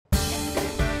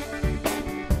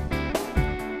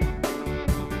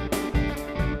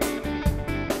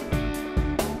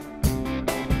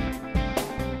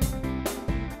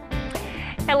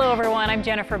Hello everyone, I'm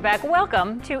Jennifer Beck.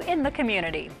 Welcome to In the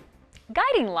Community.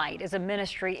 Guiding Light is a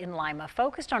ministry in Lima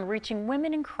focused on reaching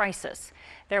women in crisis.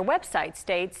 Their website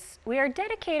states, "We are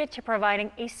dedicated to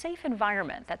providing a safe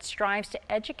environment that strives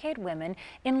to educate women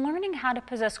in learning how to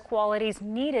possess qualities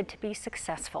needed to be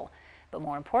successful, but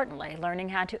more importantly, learning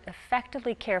how to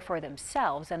effectively care for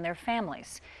themselves and their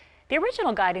families." The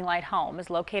original Guiding Light home is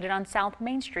located on South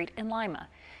Main Street in Lima.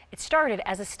 It started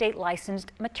as a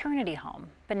state-licensed maternity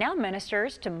home, but now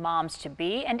ministers to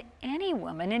moms-to-be and any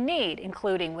woman in need,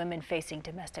 including women facing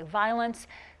domestic violence,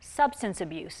 substance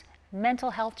abuse,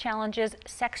 mental health challenges,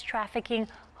 sex trafficking,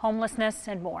 homelessness,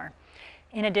 and more.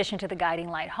 In addition to the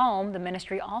Guiding Light home, the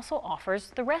ministry also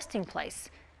offers the Resting Place,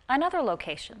 another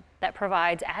location that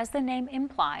provides, as the name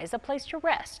implies, a place to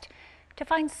rest, to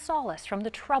find solace from the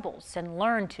troubles and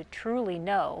learn to truly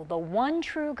know the one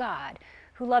true God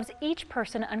who loves each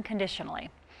person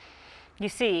unconditionally. You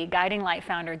see, Guiding Light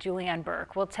founder Julianne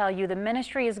Burk will tell you the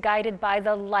ministry is guided by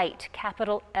the light,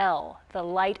 capital L, the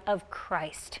light of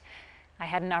Christ. I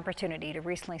had an opportunity to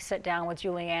recently sit down with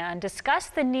Julianne, discuss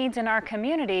the needs in our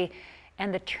community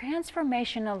and the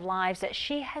transformation of lives that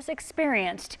she has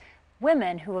experienced,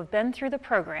 women who have been through the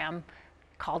program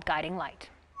called Guiding Light.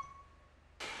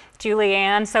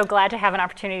 Julianne, so glad to have an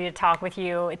opportunity to talk with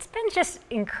you. It's been just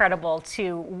incredible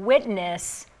to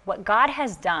witness what God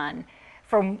has done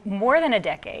for more than a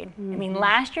decade. I mean,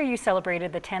 last year you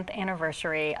celebrated the 10th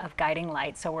anniversary of Guiding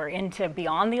Light, so we're into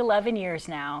beyond the 11 years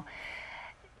now.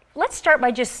 Let's start by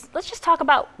let's just talk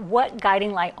about what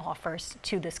Guiding Light offers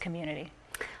to this community.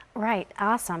 Right,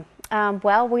 awesome.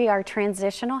 Well, we are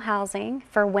transitional housing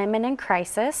for women in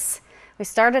crisis. We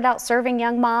started out serving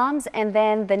young moms, and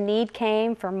then the need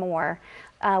came for more.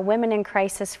 Women in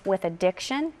crisis with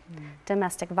addiction,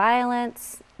 domestic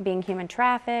violence, being human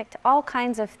trafficked, all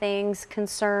kinds of things,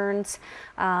 concerns,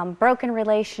 broken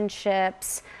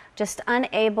relationships, just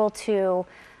unable to,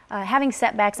 having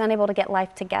setbacks, unable to get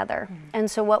life together. And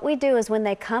so what we do is when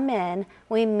they come in,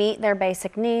 we meet their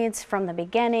basic needs from the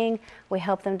beginning. We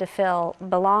help them to feel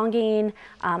belonging,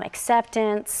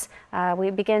 acceptance. We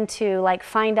begin to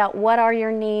find out what are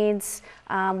your needs.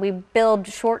 We build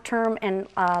short-term and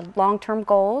long-term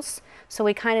goals. So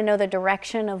we kind of know the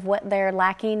direction of what they're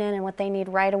lacking in and what they need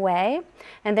right away.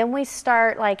 And then we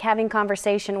start having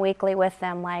conversation weekly with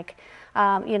them,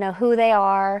 who they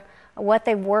are, what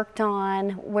they've worked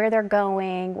on, where they're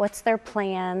going, what's their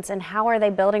plans, and how are they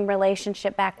building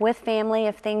relationship back with family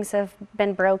if things have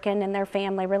been broken in their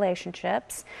family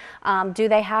relationships. Do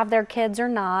they have their kids or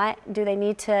not? Do they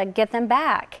need to get them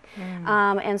back?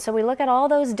 And so we look at all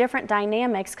those different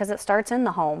dynamics because it starts in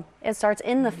the home. It starts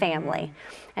in the family.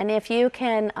 And if you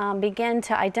can begin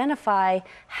to identify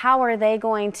how are they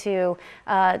going to,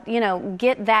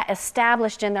 get that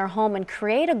established in their home and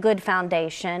create a good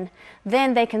foundation,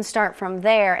 then they can start from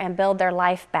there and build their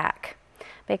life back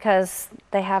because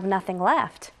they have nothing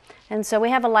left. And so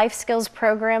we have a life skills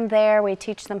program there. We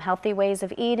teach them healthy ways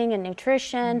of eating and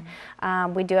nutrition.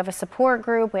 We do have a support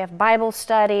group. We have Bible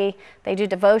study. They do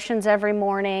devotions every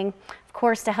morning. Of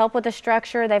course, to help with the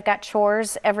structure, they've got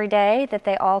chores every day that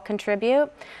they all contribute.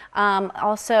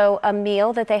 Also a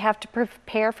meal that they have to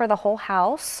prepare for the whole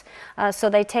house. So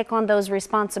they take on those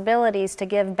responsibilities to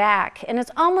give back. And it's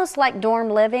almost like dorm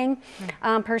living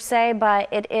per se,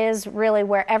 but it is really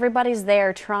where everybody's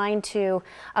there trying to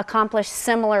accomplish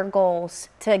similar goals,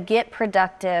 to get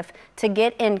productive, to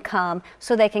get income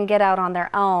so they can get out on their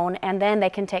own and then they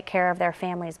can take care of their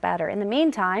families better. In the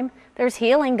meantime, there's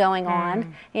healing going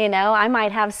on. I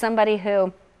might have somebody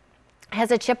who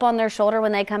has a chip on their shoulder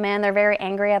when they come in. They're very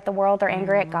angry at the world. They're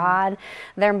angry at God.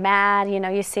 They're mad.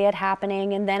 You see it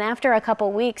happening. And then after a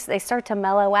couple weeks, they start to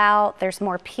mellow out. There's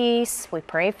more peace. We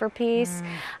pray for peace.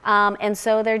 And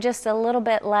so they're just a little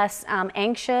bit less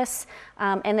anxious.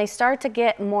 And they start to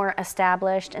get more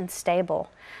established and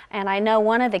stable. And I know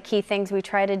one of the key things we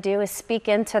try to do is speak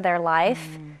into their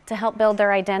life to help build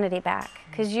their identity back.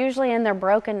 Because usually in their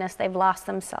brokenness, they've lost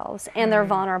themselves and they're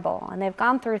vulnerable. And they've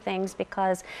gone through things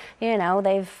because,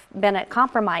 they've been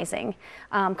compromising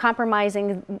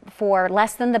for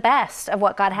less than the best of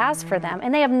what God has for them.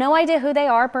 And they have no idea who they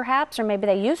are, perhaps, or maybe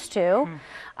they used to,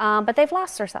 but they've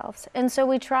lost themselves. And so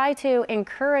we try to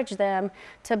encourage them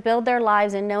to build their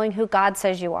lives in knowing who God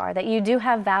says you are, that you do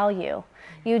have value.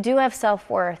 You do have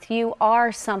self-worth. You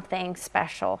are something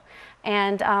special.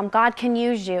 And God can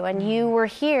use you, and you were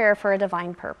here for a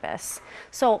divine purpose.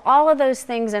 So all of those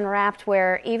things enwrapped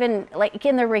where even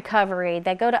in the recovery,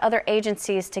 they go to other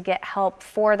agencies to get help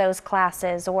for those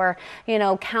classes or,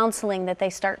 counseling that they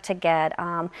start to get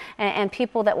and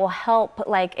people that will help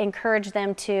encourage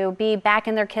them to be back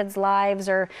in their kids' lives,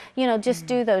 or, you know, just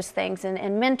do those things, and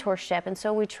mentorship. And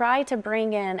so we try to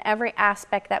bring in every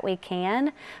aspect that we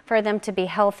can for them to be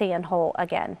healthy and whole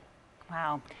again.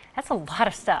 Wow, that's a lot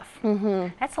of stuff.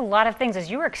 That's a lot of things.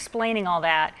 As you were explaining all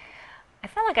that, I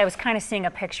felt like I was kind of seeing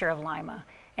a picture of Lima.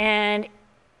 And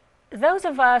those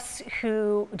of us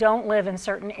who don't live in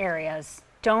certain areas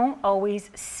don't always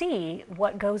see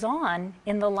what goes on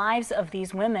in the lives of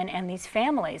these women and these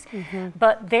families.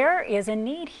 But there is a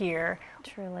need here.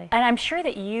 Truly. And I'm sure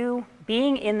that you,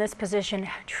 being in this position,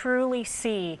 truly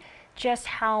see just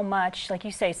how much, like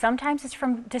you say, sometimes it's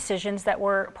from decisions that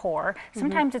were poor,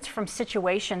 sometimes it's from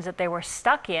situations that they were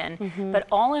stuck in, but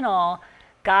all in all,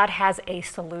 God has a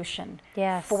solution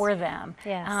for them.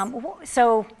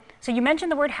 So you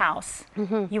mentioned the word house.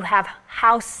 You have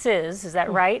houses, is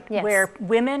that right? Yes. Where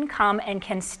women come and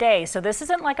can stay. So this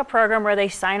isn't like a program where they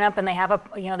sign up and they have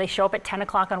they show up at 10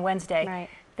 o'clock on Wednesday. Right.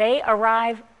 They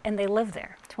arrive and they live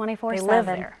there. 24/7. They live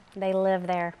there. They live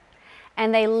there.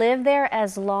 And they live there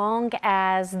as long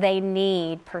as they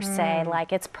need, per se,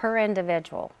 like it's per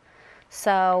individual.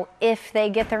 So if they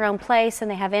get their own place and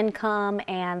they have income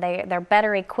and they're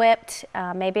better equipped,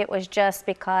 maybe it was just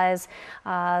because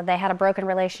they had a broken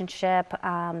relationship,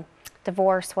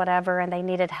 divorce, whatever, and they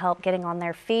needed help getting on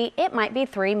their feet. It might be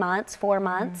 3 months, 4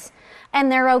 months,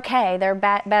 and they're okay. They're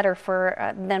better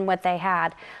than what they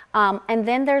had. And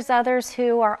then there's others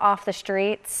who are off the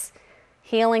streets,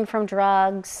 healing from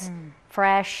drugs,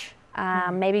 fresh,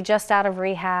 maybe just out of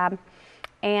rehab.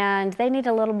 And they need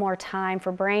a little more time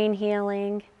for brain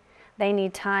healing. They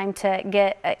need time to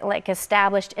get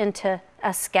established into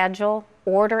a schedule,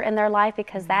 order in their life,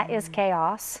 because that is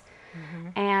chaos.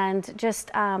 And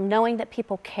just knowing that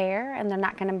people care and they're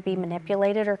not going to be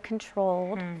manipulated or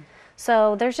controlled.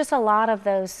 So there's just a lot of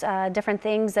those different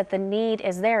things that the need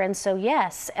is there. And so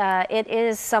yes, it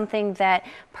is something that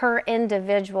per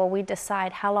individual we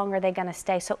decide how long are they going to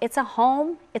stay. So it's a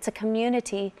home, it's a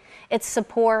community, it's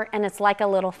support, and it's like a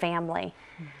little family.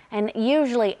 And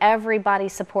usually everybody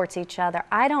supports each other.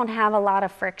 I don't have a lot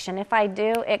of friction. If I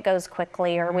do, it goes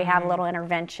quickly, or we have a little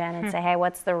intervention and say, hey,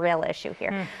 what's the real issue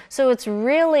here? So it's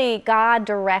really God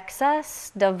directs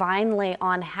us divinely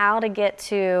on how to get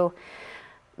to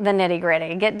the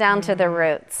nitty-gritty, get down to the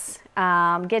roots,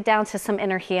 get down to some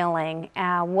inner healing,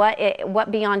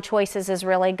 what beyond choices is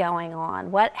really going on,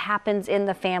 what happens in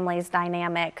the family's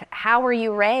dynamic, how were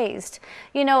you raised?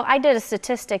 You know, I did a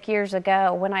statistic years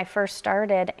ago when I first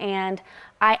started, and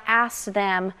I asked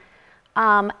them,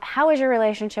 how is your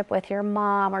relationship with your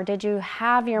mom, or did you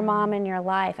have your mom in your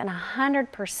life? And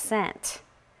 100%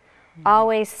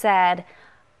 always said,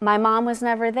 my mom was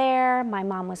never there, my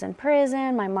mom was in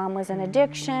prison, my mom was in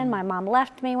addiction, my mom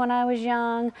left me when I was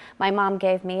young, my mom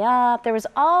gave me up. There was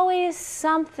always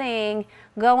something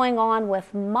going on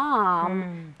with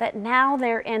mom that now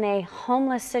they're in a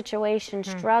homeless situation,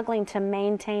 struggling to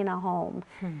maintain a home.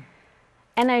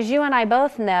 And as you and I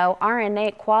both know, our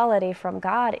innate quality from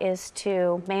God is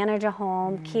to manage a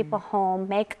home, keep a home,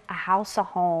 make a house a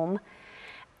home.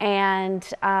 And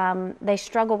they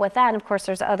struggle with that. And of course,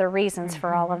 there's other reasons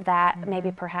for all of that.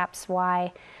 Maybe perhaps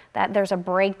why that there's a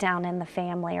breakdown in the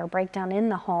family or breakdown in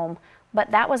the home. But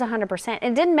that was 100%.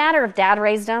 It didn't matter if dad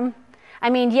raised them.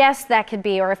 I mean, yes, that could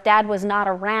be, or if dad was not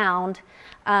around.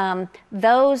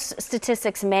 Those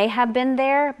statistics may have been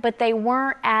there, but they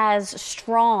weren't as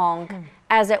strong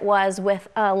as it was with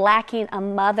lacking a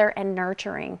mother and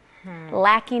nurturing,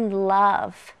 lacking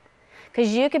love.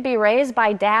 Because you could be raised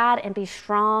by dad and be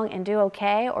strong and do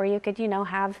okay, or you could,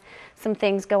 have some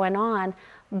things going on.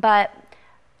 But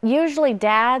usually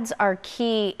dads are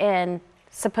key in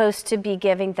supposed to be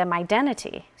giving them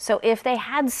identity. So if they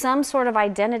had some sort of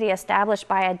identity established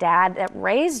by a dad that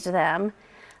raised them,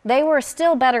 they were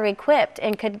still better equipped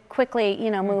and could quickly,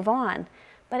 move on.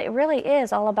 But it really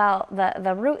is all about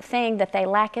the root thing that they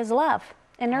lack is love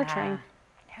and nurturing.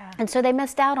 And so they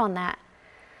missed out on that.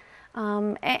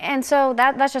 And so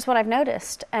that's just what I've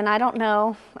noticed. And I don't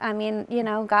know,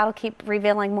 God will keep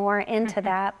revealing more into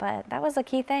that, but that was a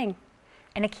key thing.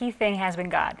 And a key thing has been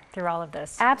God through all of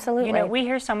this. Absolutely. We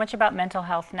hear so much about mental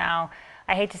health now.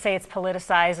 I hate to say it's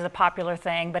politicized as a popular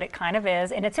thing, but it kind of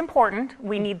is. And it's important.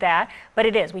 We need that. But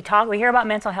it is. We hear about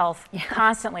mental health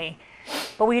constantly,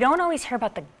 but we don't always hear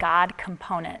about the God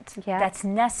component that's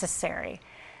necessary.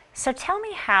 So tell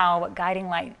me how what Guiding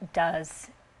Light does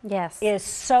is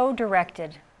so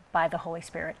directed by the Holy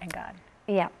Spirit and God.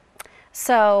 Yeah.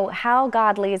 So how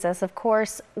God leads us, of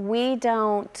course, we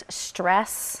don't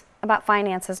stress about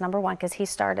finances, number one, because He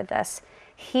started this.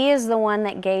 He is the one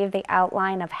that gave the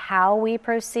outline of how we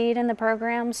proceed in the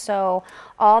program. So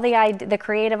all the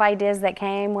creative ideas that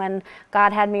came when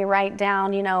God had me write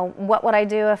down, you know, what would I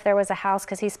do if there was a house,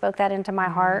 because he spoke that into my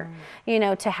heart, you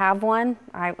know, to have one.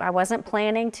 I wasn't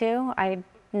planning to. I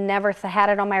never had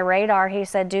it on my radar. He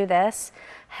said, do this,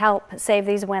 help save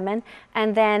these women.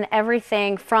 And then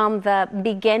everything from the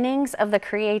beginnings of the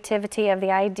creativity of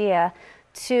the idea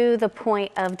to the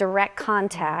point of direct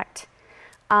contact,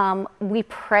 we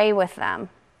pray with them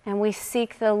and we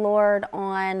seek the Lord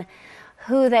on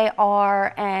who they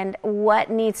are and what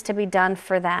needs to be done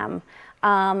for them.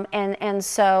 And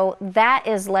so that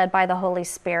is led by the Holy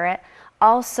Spirit.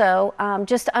 Also,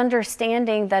 just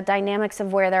understanding the dynamics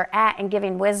of where they're at and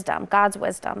giving wisdom, God's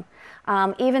wisdom,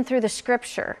 even through the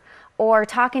scripture, or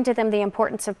talking to them the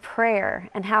importance of prayer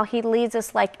and how he leads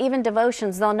us, like even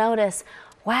devotions, they'll notice,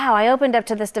 wow, I opened up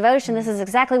to this devotion. This is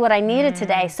exactly what I needed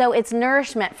today. So it's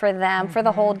nourishment for them for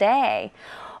the whole day.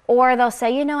 Or they'll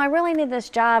say, you know, I really need this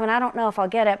job and I don't know if I'll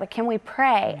get it, but can we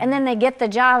pray? And then they get the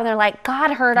job and they're like,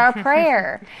 God heard our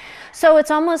prayer. So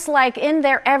it's almost like in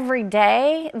their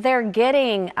everyday, they're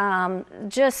getting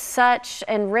just such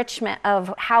enrichment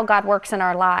of how God works in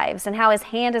our lives and how his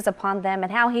hand is upon them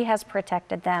and how he has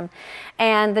protected them.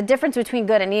 And the difference between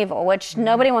good and evil, which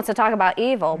nobody wants to talk about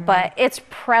evil, but it's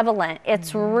prevalent,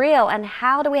 it's real. And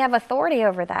how do we have authority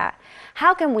over that?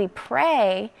 How can we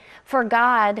pray for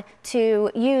God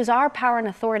to use our power and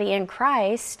authority in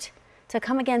Christ to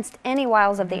come against any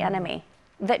wiles of the enemy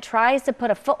that tries to put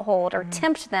a foothold or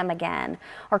tempt them again,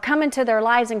 or come into their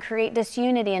lives and create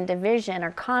disunity and division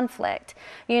or conflict,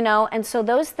 you know? And so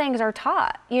those things are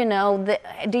taught, you know.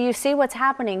 Do you see what's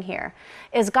happening here?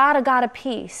 Is God a God of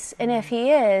peace? And if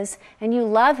he is, and you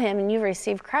love him and you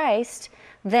receive Christ,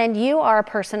 then you are a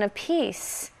person of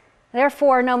peace.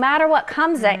 Therefore, no matter what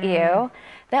comes at you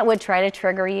that would try to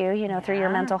trigger you, you know, through your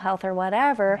mental health or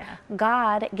whatever,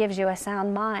 God gives you a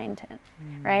sound mind,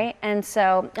 right? And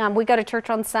so we go to church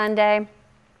on Sunday,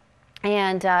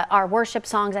 and our worship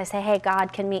songs, I say, hey,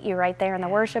 God can meet you right there in the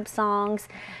worship songs.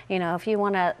 You know, if you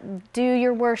want to do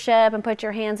your worship and put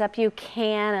your hands up, you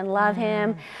can, and love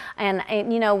him. And,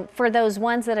 you know, for those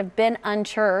ones that have been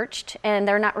unchurched and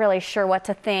they're not really sure what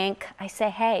to think, I say,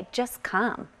 hey, just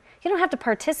come. You don't have to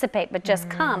participate, but just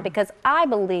come, because I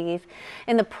believe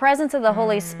in the presence of the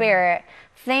Holy Spirit,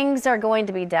 things are going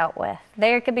to be dealt with.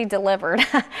 They could be delivered,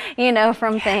 you know,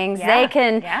 from things. They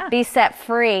can be set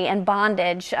free in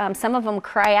bondage. Some of them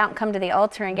cry out and come to the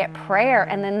altar and get prayer,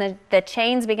 and then the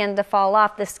chains begin to fall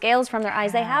off, the scales from their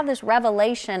eyes. They have this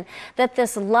revelation that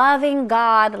this loving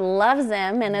God loves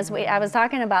them. And as I was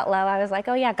talking about love, I was like,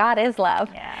 oh yeah, God is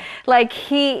love. Like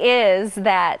he is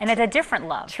that. And it's a different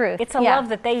love. Truth. It's a love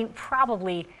that they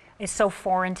probably is so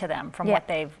foreign to them from what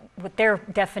their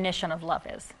definition of love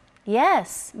is.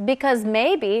 Yes, because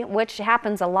maybe, which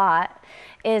happens a lot,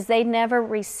 is they never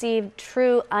received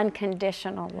true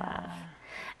unconditional love.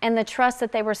 And the trust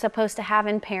that they were supposed to have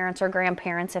in parents or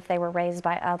grandparents if they were raised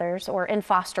by others, or in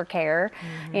foster care,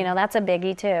 you know, that's a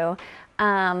biggie too.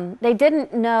 They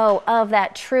didn't know of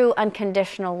that true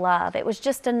unconditional love. It was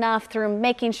just enough through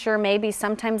making sure maybe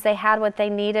sometimes they had what they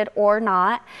needed or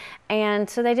not. And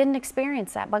so they didn't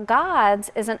experience that. But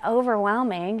God's is an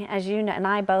overwhelming, as you know, and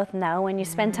I both know, when you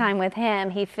spend time with him,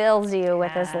 he fills you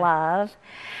with his love.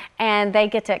 And they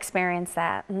get to experience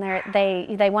that. And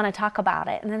they want to talk about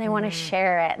it. And then they want to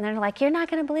share it. And they're like, you're not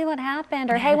going to believe what happened.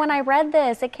 Or, hey, when I read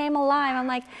this, it came alive. I'm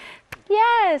like,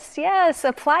 yes, yes,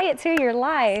 apply it to your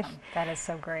life. That is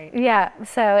so great. Yeah,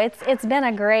 so it's been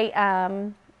a great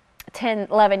 10,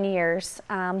 11 years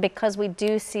because we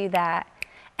do see that.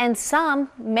 And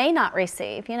some may not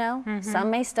receive, you know.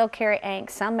 Some may still carry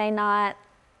angst. Some may not,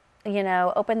 you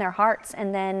know, open their hearts,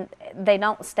 and then they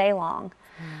don't stay long.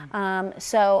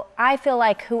 So I feel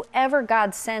like whoever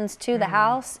God sends to the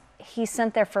house, he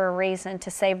sent there for a reason,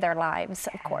 to save their lives,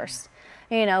 of course.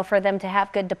 You know, for them to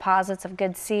have good deposits of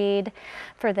good seed,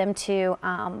 for them to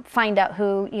find out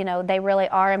who, you know, they really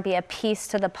are and be a piece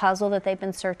to the puzzle that they've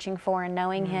been searching for and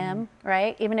knowing him,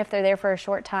 right? Even if they're there for a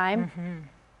short time.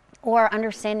 Or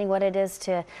understanding what it is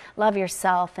to love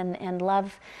yourself and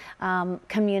love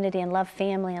community and love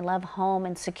family and love home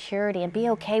and security and be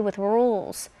okay with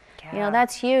rules. You know,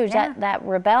 that's huge. That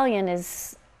rebellion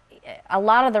is a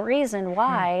lot of the reason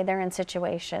why they're in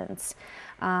situations.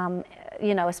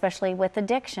 You know, especially with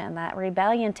addiction, that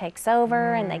rebellion takes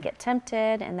over and they get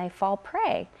tempted and they fall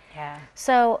prey.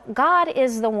 So God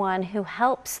is the one who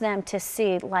helps them to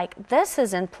see, like, this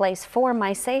is in place for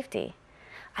my safety.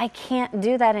 I can't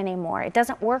do that anymore. It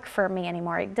doesn't work for me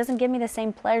anymore. It doesn't give me the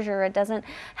same pleasure. It doesn't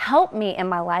help me in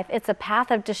my life. It's a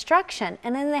path of destruction.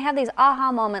 And then they have these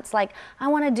aha moments like, I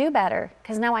want to do better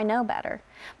because now I know better.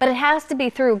 But it has to be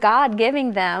through God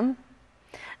giving them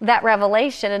that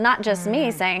revelation, and not just me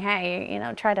saying, hey, you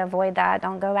know, try to avoid that.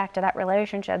 Don't go back to that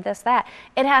relationship, this, that.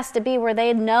 It has to be where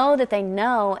they know that they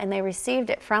know and they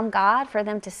received it from God for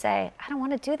them to say, I don't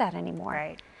want to do that anymore. Right.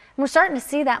 And we're starting to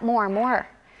see that more and more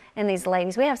in these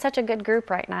ladies. We have such a good group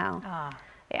right now.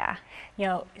 Yeah. You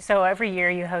know, so every year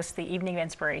you host the Evening of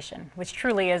Inspiration, which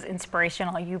truly is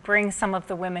inspirational. You bring some of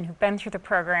the women who've been through the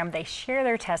program, they share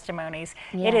their testimonies.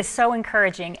 Yes. It is so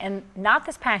encouraging. And not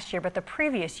this past year, but the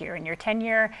previous year, in your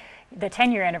 10-year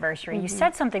anniversary, you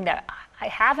said something that I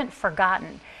haven't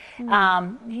forgotten.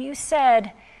 You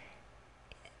said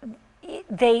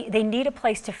they need a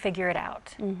place to figure it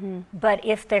out. But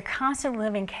if they're constantly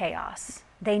living chaos,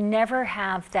 they never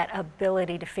have that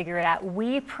ability to figure it out.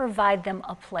 We provide them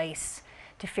a place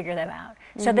to figure them out.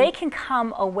 So they can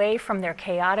come away from their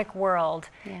chaotic world,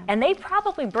 and they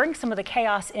probably bring some of the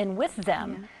chaos in with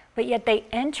them, but yet they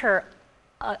enter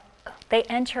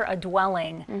a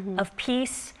dwelling of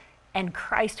peace and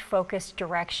Christ-focused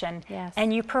direction. Yes.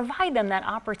 And you provide them that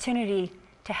opportunity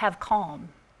to have calm.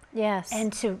 Yes.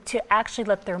 And to actually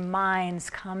let their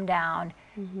minds come down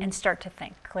and start to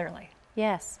think clearly.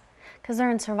 Yes. Because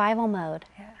they're in survival mode.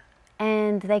 Yeah.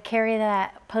 And they carry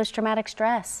that post-traumatic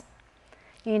stress,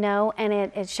 you know, and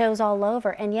it shows all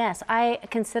over. And yes, I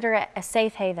consider it a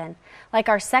safe haven. Like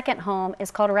our second home is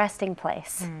called a resting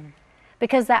place.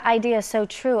 Because that idea is so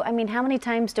true. I mean, how many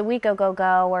times do we go,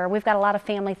 or we've got a lot of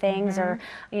family things or,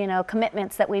 you know,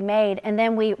 commitments that we made, and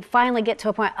then we finally get to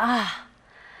a point,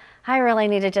 I really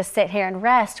need to just sit here and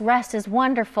rest. Rest is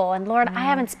wonderful. And Lord, I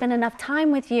haven't spent enough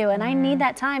time with you, and I need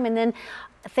that time. And then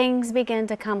things begin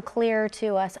to come clear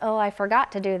to us. Oh, I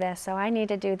forgot to do this, so I need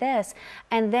to do this.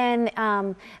 And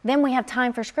then we have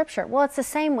time for Scripture. Well, it's the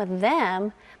same with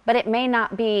them, but it may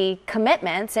not be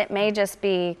commitments. It may just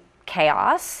be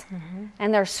chaos,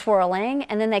 and they're swirling,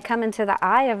 and then they come into the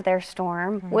eye of their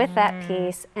storm with that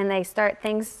peace, and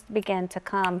things begin to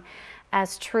come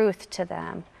as truth to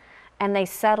them, and they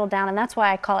settle down. And that's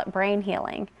why I call it brain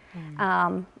healing,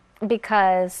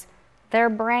 because their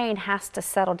brain has to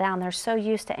settle down. They're so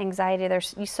used to anxiety. They're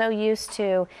so used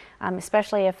to,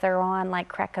 especially if they're on like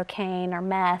crack cocaine or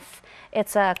meth,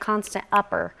 it's a constant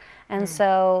upper. And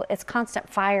so it's constant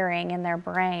firing in their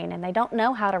brain, and they don't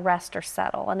know how to rest or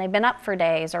settle, and they've been up for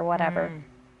days or whatever.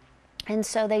 And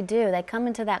so they come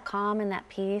into that calm and that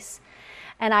peace.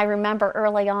 And I remember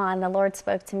early on, the Lord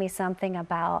spoke to me something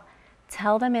about,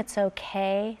 tell them it's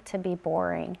okay to be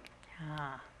boring.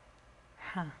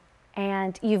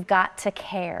 And you've got to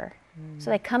care.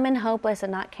 So they come in hopeless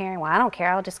and not caring. Well, I don't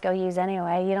care. I'll just go use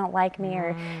anyway. You don't like me,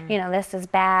 or, you know, this is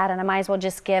bad, and I might as well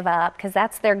just give up, because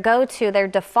that's their go-to, their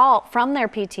default from their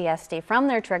PTSD, from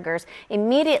their triggers.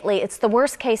 Immediately, it's the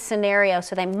worst case scenario,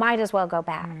 so they might as well go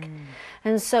back.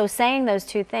 And so saying those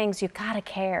two things, you've got to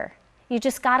care. You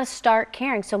just got to start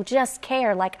caring. So just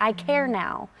care, like I care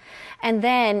now. And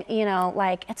then, you know,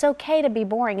 like, it's okay to be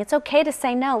boring. It's okay to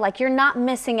say no. Like, you're not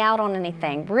missing out on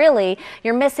anything. Really,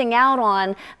 you're missing out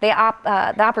on the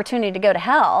opportunity to go to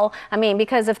hell. I mean,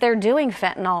 because if they're doing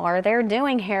fentanyl or they're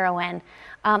doing heroin,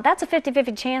 that's a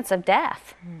 50-50 chance of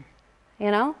death,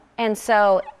 you know? And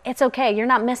so it's okay. You're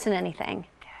not missing anything.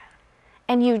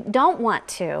 And you don't want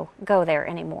to go there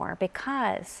anymore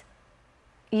because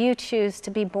you choose to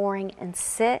be boring and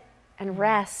sit and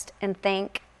rest and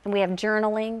think. And we have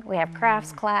journaling, we have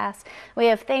crafts class, we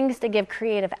have things to give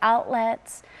creative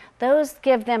outlets. Those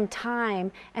give them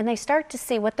time, and they start to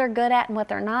see what they're good at and what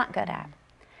they're not good at.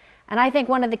 And I think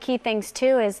one of the key things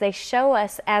too is they show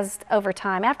us as over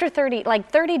time, after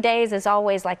 30 days is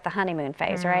always like the honeymoon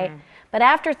phase, right? But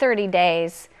after 30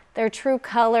 days, their true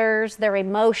colors, their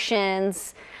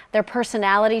emotions, their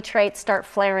personality traits start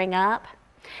flaring up.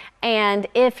 And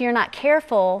if you're not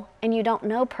careful and you don't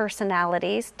know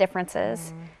personalities,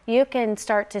 differences, you can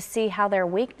start to see how their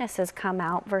weaknesses come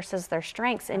out versus their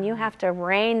strengths. And you have to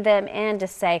rein them in to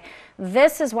say,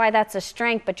 this is why that's a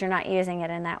strength, but you're not using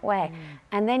it in that way.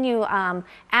 And then you,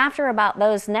 after about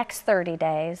those next 30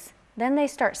 days, then they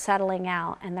start settling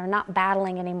out, and they're not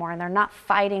battling anymore, and they're not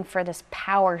fighting for this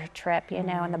power trip, you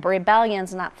know, and the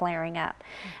rebellion's not flaring up.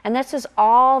 And this is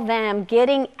all them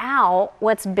getting out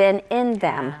what's been in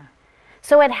them.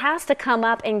 So it has to come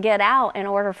up and get out in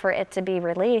order for it to be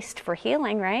released for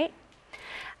healing, right?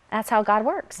 That's how God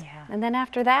works. And then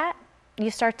after that, you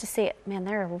start to see it. Man,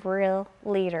 they're a real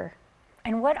leader.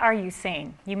 And what are you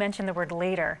seeing? You mentioned the word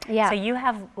leader. Yeah. So you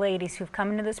have ladies who've come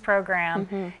into this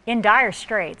program in dire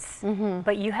straits,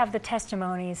 but you have the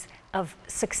testimonies of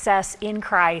success in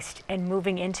Christ and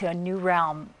moving into a new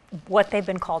realm, what they've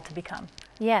been called to become.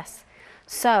 Yes.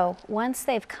 So once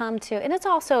they've come to, and it's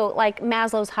also like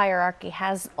Maslow's hierarchy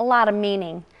has a lot of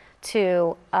meaning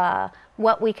to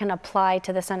what we can apply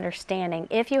to this understanding.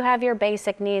 If you have your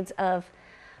basic needs of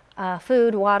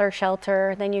food, water,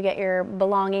 shelter, then you get your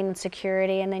belonging and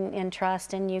security, and then in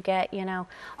trust, and you get, you know,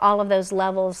 all of those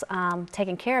levels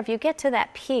taken care of. You get to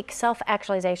that peak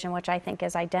self-actualization, which I think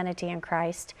is identity in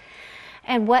Christ.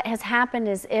 And what has happened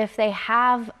is if they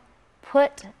have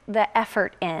put the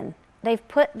effort in, they've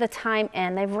put the time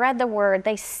in, they've read the word,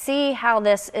 they see how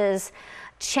this is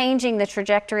changing the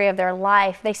trajectory of their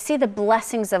life, they see the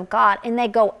blessings of God, and they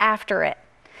go after it.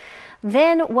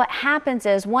 Then what happens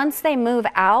is once they move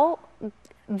out,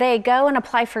 they go and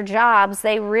apply for jobs,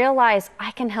 they realize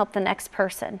I can help the next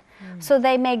person. So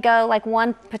they may go, like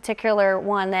one particular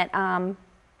one that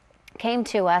came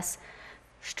to us,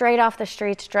 straight off the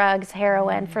streets, drugs,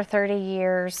 heroin for 30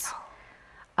 years,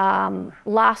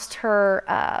 lost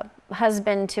her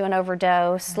husband to an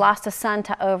overdose, lost a son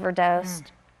to overdose,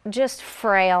 just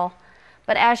frail.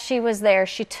 But as she was there,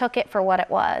 she took it for what it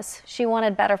was. She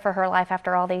wanted better for her life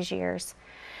after all these years.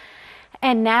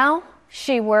 And now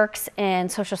she works in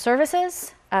social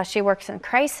services. She works in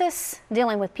crisis,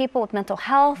 dealing with people with mental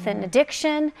health and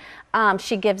addiction.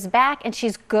 She gives back, and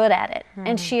she's good at it.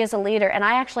 And she is a leader. And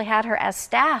I actually had her as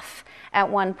staff at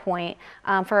one point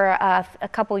for a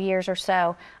couple years or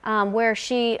so, where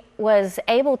she was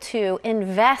able to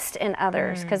invest in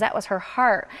others because that was her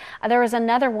heart. There was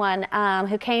another one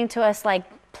who came to us like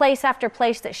place after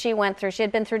place that she went through. She had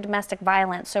been through domestic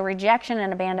violence, so rejection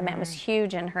and abandonment was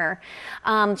huge in her.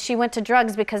 She went to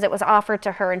drugs because it was offered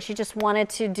to her, and she just wanted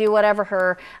to do whatever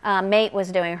her mate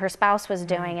was doing, her spouse was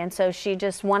doing, and so she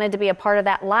just wanted to be a part of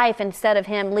that life. Instead of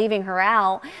him leaving her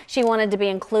out, she wanted to be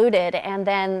included, and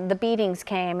then the beatings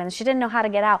came, and she didn't know how to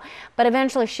get out. But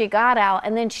eventually she got out,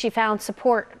 and then she found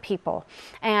support people,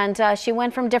 and she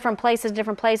went from different places,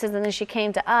 and then she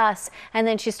came to us, and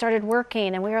then she started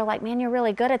working, and we were like, man, you're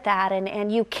really good at that,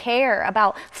 and you care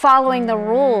about following the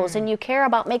rules, and you care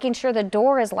about making sure the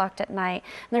door is locked at night,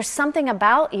 and there's something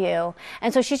about you.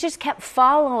 And so she just kept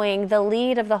following the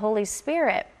lead of the Holy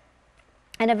Spirit.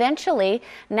 And eventually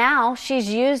now she's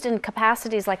used in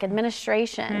capacities like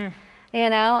administration, you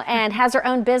know, and has her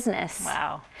own business.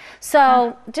 Wow.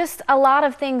 So just a lot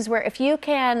of things where if you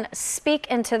can speak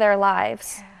into their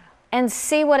lives and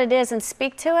see what it is and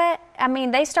speak to it, I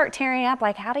mean, they start tearing up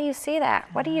like, how do you see that?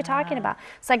 What are you talking about?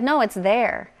 It's like, no, it's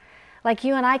there. Like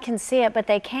you and I can see it, but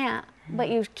they can't. But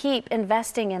you keep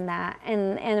investing in that,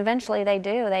 and eventually they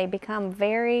do. They become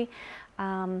very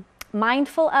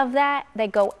mindful of that. They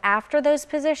go after those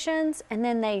positions, and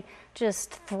then they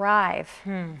just thrive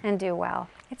and do well.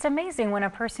 It's amazing when a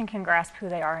person can grasp who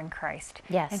they are in Christ.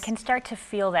 Yes. And can start to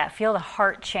feel that, feel the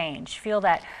heart change, feel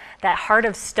that heart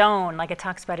of stone, like it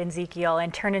talks about in Ezekiel,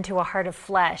 and turn into a heart of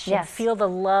flesh. Yes. And feel the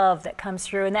love that comes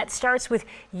through. And that starts with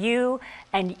you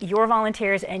and your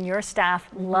volunteers and your staff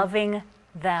loving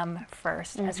them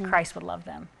first, as Christ would love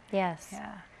them. Yes.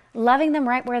 Yeah. Loving them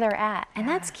right where they're at. And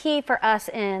that's key for us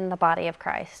in the body of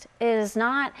Christ, is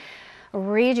not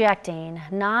rejecting,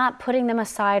 not putting them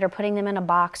aside or putting them in a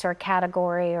box or a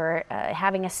category or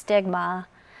having a stigma.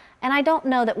 And I don't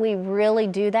know that we really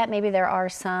do that. Maybe there are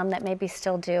some that maybe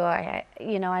still do. I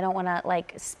don't want to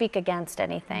like speak against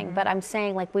anything, but I'm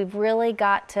saying like we've really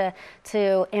got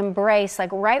to embrace like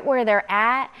right where they're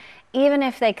at, even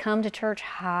if they come to church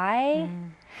high,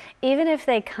 even if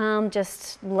they come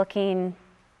just looking,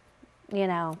 you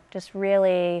know, just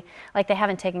really like they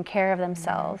haven't taken care of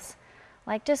themselves.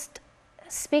 Like just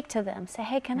speak to them. Say,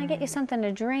 hey, can I get you something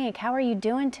to drink? How are you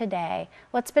doing today?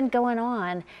 What's been going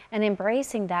on? And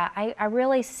embracing that. I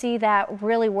really see that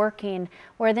really working,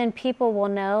 where then people will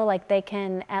know like they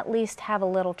can at least have a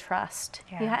little trust.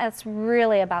 Yeah. It's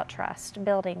really about trust,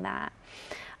 building that.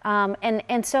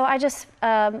 And so I just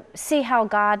see how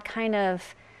God kind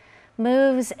of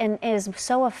moves and is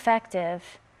so effective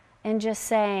in just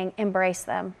saying, embrace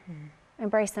them.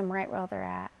 Embrace them right where they're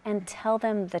at and tell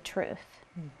them the truth.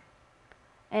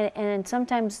 And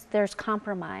sometimes there's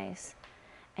compromise,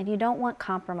 and you don't want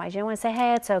compromise. You don't want to say,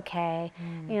 hey, it's okay.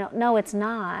 You know, no, it's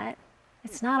not.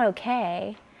 It's not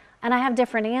okay. And I have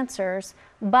different answers,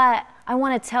 but I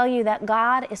want to tell you that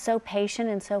God is so patient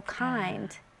and so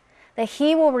kind that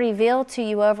He will reveal to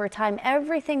you over time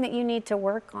everything that you need to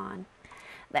work on.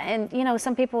 And, you know,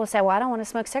 some people will say, well, I don't want to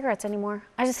smoke cigarettes anymore.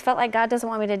 I just felt like God doesn't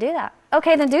want me to do that.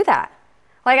 Okay, then do that.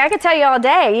 Like I could tell you all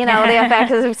day, you know, the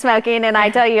effects of smoking, and I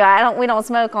tell you, we don't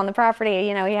smoke on the property.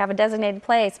 You know, you have a designated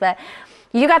place, but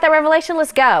you got that revelation.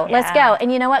 Let's go. Let's go.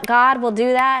 And you know what? God will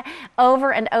do that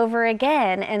over and over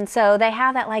again. And so they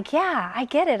have that, like, yeah, I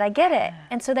get it. I get it.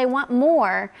 And so they want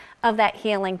more of that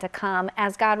healing to come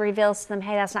as God reveals to them,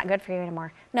 hey, that's not good for you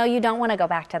anymore. No, you don't want to go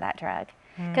back to that drug,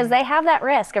 because they have that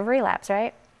risk of relapse,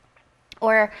 right?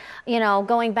 Or, you know,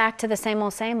 going back to the same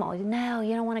old, same old. No,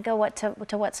 you don't want to go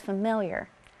to what's familiar.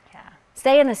 Yeah.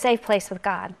 Stay in the safe place with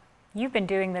God. You've been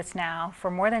doing this now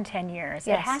for more than 10 years.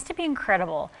 Yes. It has to be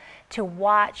incredible to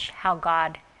watch how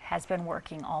God has been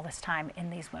working all this time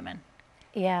in these women.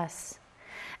 Yes.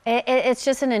 It's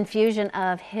just an infusion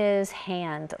of His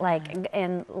hand, like,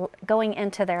 and going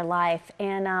into their life.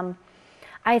 And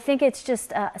I think it's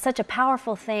just such a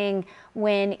powerful thing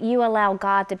when you allow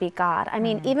God to be God. I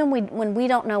mean, even when we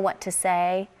don't know what to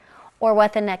say or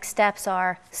what the next steps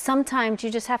are, sometimes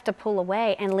you just have to pull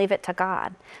away and leave it to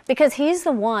God, because He's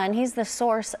the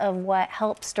source of what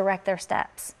helps direct their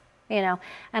steps. You know,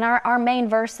 and our main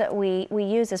verse that we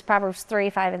use is Proverbs 3,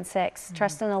 5, and 6.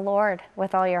 Trust in the Lord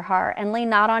with all your heart, and lean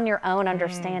not on your own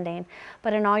understanding,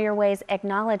 but in all your ways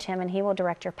acknowledge Him, and He will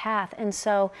direct your path. And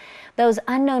so those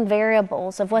unknown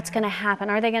variables of what's going to happen,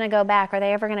 are they going to go back? Are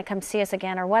they ever going to come see us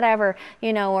again, or whatever,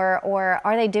 you know, or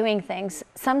are they doing things?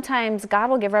 Sometimes God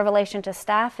will give revelation to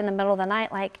staff in the middle of the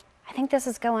night, like, I think this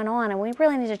is going on, and we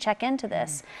really need to check into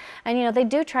this. And, you know, they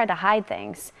do try to hide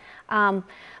things.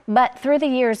 But through the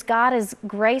years, God has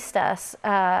graced us,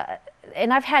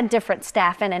 and I've had different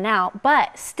staff in and out,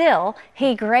 but still,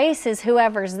 He graces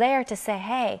whoever's there to say,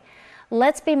 hey,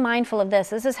 let's be mindful of this.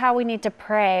 This is how we need to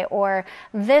pray, or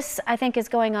this, I think, is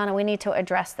going on, and we need to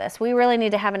address this. We really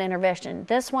need to have an intervention.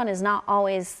 This one is not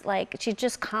always, like, she's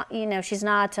just, you know, she's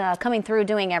not coming through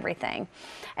doing everything.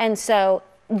 And so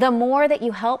the more that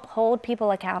you help hold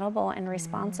people accountable and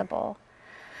responsible,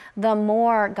 the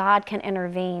more God can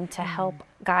intervene to help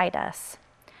guide us.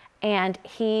 And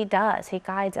He does. He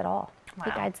guides it all. Wow.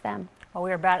 He guides them. Well,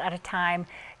 we're about out of time.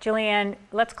 Julianne,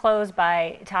 let's close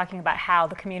by talking about how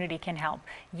the community can help.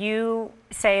 You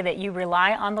say that you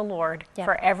rely on the Lord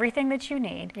for everything that you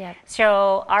need.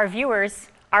 So our viewers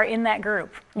are in that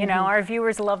group. You know, our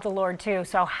viewers love the Lord too.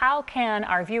 So how can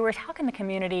our viewers, how can the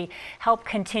community help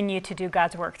continue to do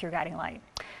God's work through Guiding Light?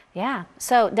 Yeah,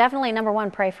 so definitely, number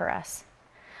one, pray for us.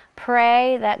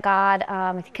 Pray that God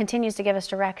continues to give us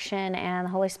direction, and the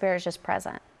Holy Spirit is just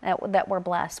present, that we're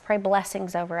blessed. Pray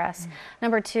blessings over us.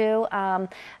 Number two,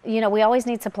 you know, we always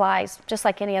need supplies, just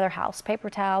like any other house. Paper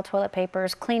towel, toilet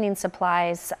papers, cleaning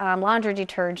supplies, laundry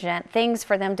detergent, things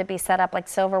for them to be set up, like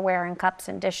silverware and cups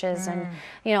and dishes, and,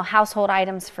 you know, household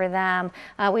items for them.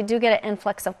 We do get an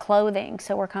influx of clothing,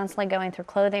 so we're constantly going through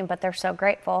clothing, but they're so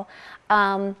grateful.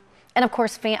 And of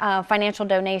course, financial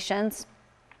donations.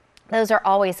 Those are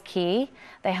always key.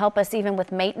 They help us even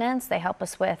with maintenance. They help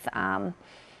us with,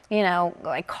 you know,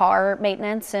 like car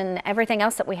maintenance and everything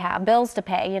else that we have, bills to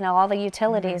pay, you know, all the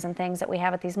utilities and things that we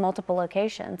have at these multiple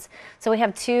locations. So we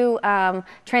have two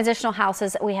transitional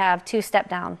houses. We have 2 step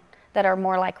down that are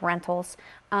more like rentals,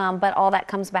 but all that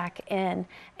comes back in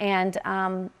and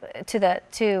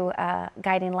to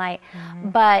Guiding Light.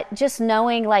 But just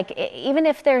knowing, like, even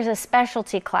if there's a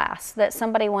specialty class that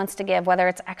somebody wants to give, whether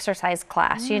it's exercise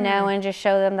class, you know, and just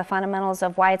show them the fundamentals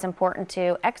of why it's important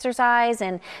to exercise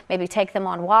and maybe take them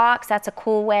on walks, that's a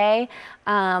cool way.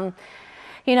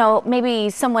 You know, maybe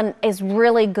someone is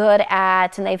really good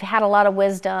at, and they've had a lot of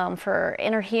wisdom for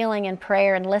inner healing and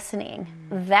prayer and listening.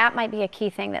 That might be a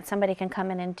key thing that somebody can come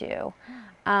in and do.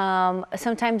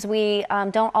 Sometimes we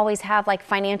don't always have like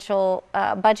financial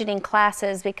budgeting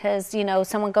classes because, you know,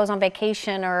 someone goes on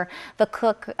vacation, or the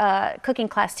cooking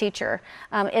class teacher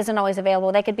isn't always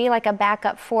available. They could be like a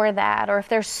backup for that, or if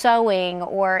they're sewing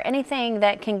or anything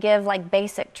that can give like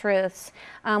basic truths,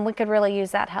 we could really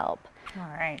use that help.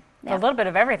 All right. Yeah. A little bit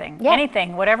of everything. Yeah.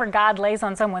 Anything, whatever God lays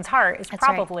on someone's heart is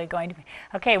probably going to be.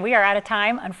 Okay, we are out of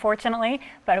time, unfortunately,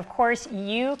 but of course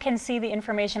you can see the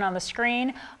information on the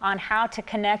screen on how to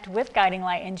connect with Guiding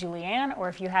Light and Julianne, or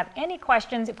if you have any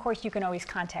questions, of course you can always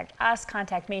contact us,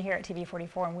 contact me here at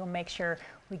TV44, and we'll make sure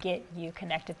we get you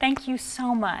connected. Thank you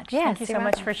so much. Yes, thank you so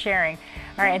much for sharing.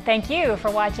 All right, and thank you for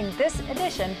watching this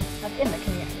edition of In the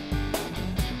Community.